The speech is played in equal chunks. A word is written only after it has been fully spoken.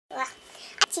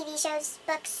TV shows,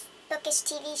 books, bookish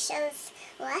TV shows.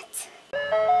 What?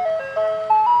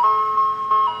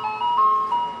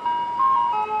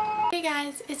 Hey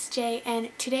guys, it's Jay,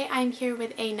 and today I'm here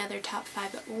with another Top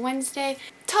 5 Wednesday.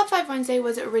 Top 5 Wednesday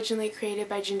was originally created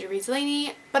by Ginger Reads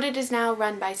Laney, but it is now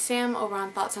run by Sam over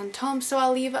on Thoughts on Tomes, so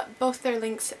I'll leave both their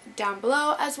links down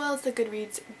below, as well as the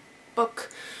Goodreads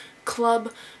book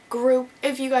club group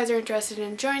if you guys are interested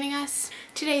in joining us.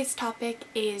 Today's topic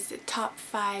is top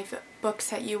 5 books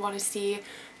that you want to see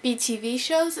be TV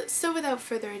shows, so without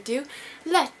further ado,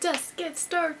 let us get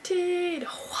started.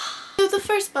 So the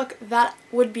first book that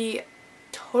would be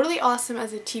totally awesome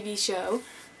as a TV show,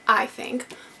 I think,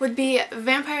 would be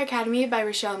Vampire Academy by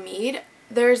Richelle Mead.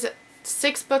 There's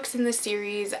 6 books in the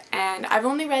series, and I've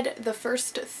only read the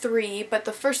first 3, but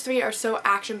the first 3 are so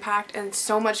action-packed and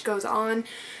so much goes on,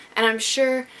 and I'm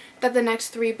sure that the next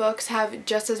 3 books have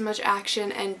just as much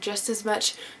action and just as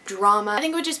much drama. I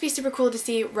think it would just be super cool to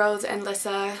see Rose and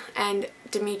Lissa and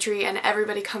Dimitri and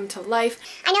everybody come to life.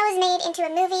 I know it was made into a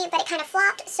movie, but it kind of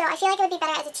flopped, so I feel like it would be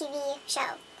better as a TV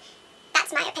show.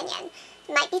 That's my opinion.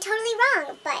 Might be totally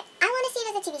wrong, but I want to see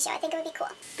it as a TV show. I think it would be cool.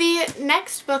 The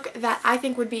next book that I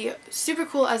think would be super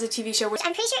cool as a TV show, which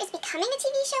I'm pretty sure is becoming a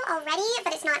TV show already,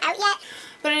 but it's not out yet.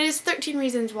 But it is 13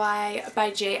 Reasons Why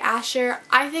by Jay Asher.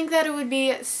 I think that it would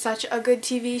be such a good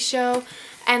TV show,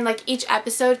 and like each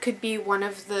episode could be one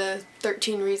of the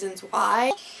 13 Reasons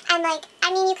Why. And like,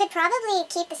 I mean, you could probably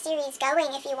keep the series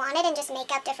going if you wanted and just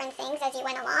make up different things as you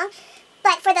went along.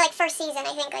 But for the first season,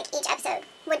 I think each episode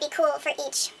would be cool for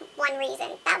each one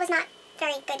reason. That was not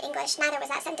very good English, neither was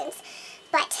that sentence,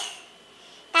 but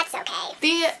that's okay.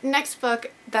 The next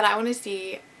book that I want to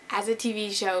see as a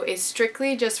TV show is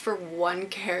strictly just for one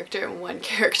character and one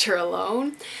character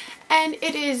alone, and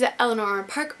it is Eleanor and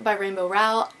Park by Rainbow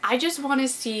Rowell. I just want to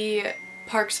see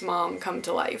Park's mom come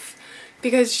to life,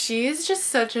 because she is just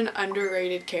such an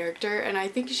underrated character, and I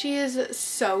think she is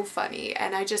so funny,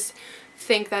 and I just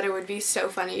think that it would be so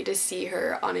funny to see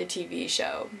her on a TV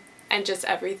show, and just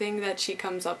everything that she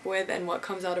comes up with and what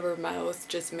comes out of her mouth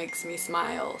just makes me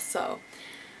smile. So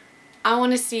I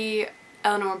want to see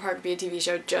Eleanor and Park be a TV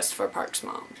show just for Park's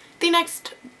mom. The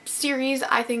next series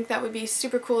I think that would be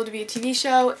super cool to be a TV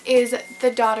show is the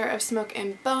Daughter of Smoke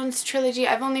and Bones trilogy.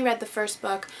 I've only read the first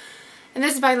book, and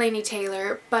this is by Laini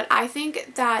Taylor, but I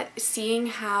think that seeing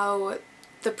how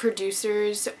the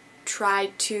producers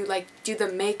tried to do the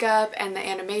makeup and the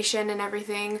animation and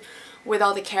everything with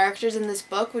all the characters in this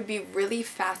book would be really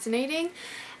fascinating.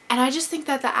 And I just think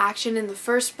that the action in the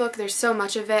first book, there's so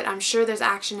much of it. I'm sure there's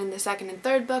action in the second and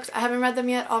third books. I haven't read them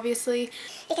yet, obviously,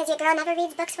 because your girl never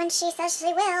reads books when she says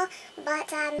she will,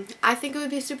 but I think it would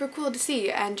be super cool to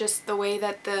see, and just the way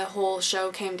that the whole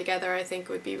show came together I think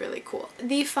would be really cool.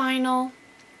 The final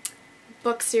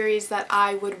book series that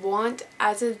I would want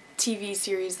as a TV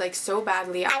series so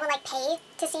badly, I would pay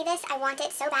to see this, I want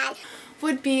it so bad,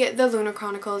 would be The Lunar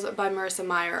Chronicles by Marissa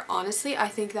Meyer. Honestly, I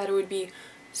think that it would be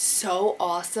so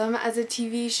awesome as a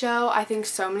TV show. I think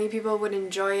so many people would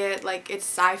enjoy it. It's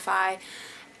sci-fi,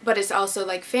 but it's also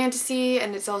fantasy,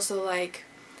 and it's also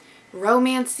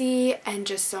romancy, and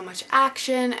just so much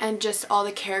action, and just all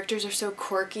the characters are so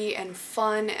quirky and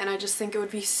fun, and I just think it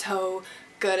would be so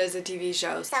good as a TV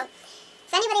show. So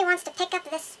if anybody wants to pick up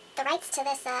the rights to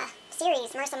this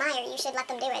series, Marissa Meyer, you should let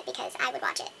them do it, because I would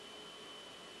watch it.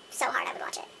 So hard I would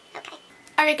watch it. Okay.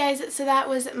 Alright guys, so that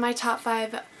was my top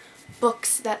 5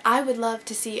 books that I would love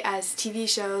to see as TV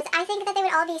shows. I think that they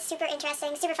would all be super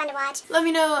interesting, super fun to watch. Let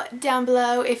me know down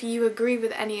below if you agree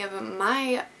with any of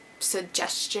my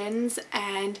suggestions,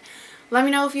 and let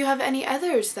me know if you have any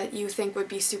others that you think would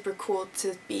be super cool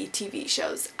to be TV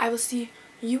shows. I will see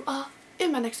you all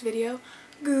in my next video.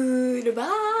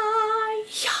 Goodbye!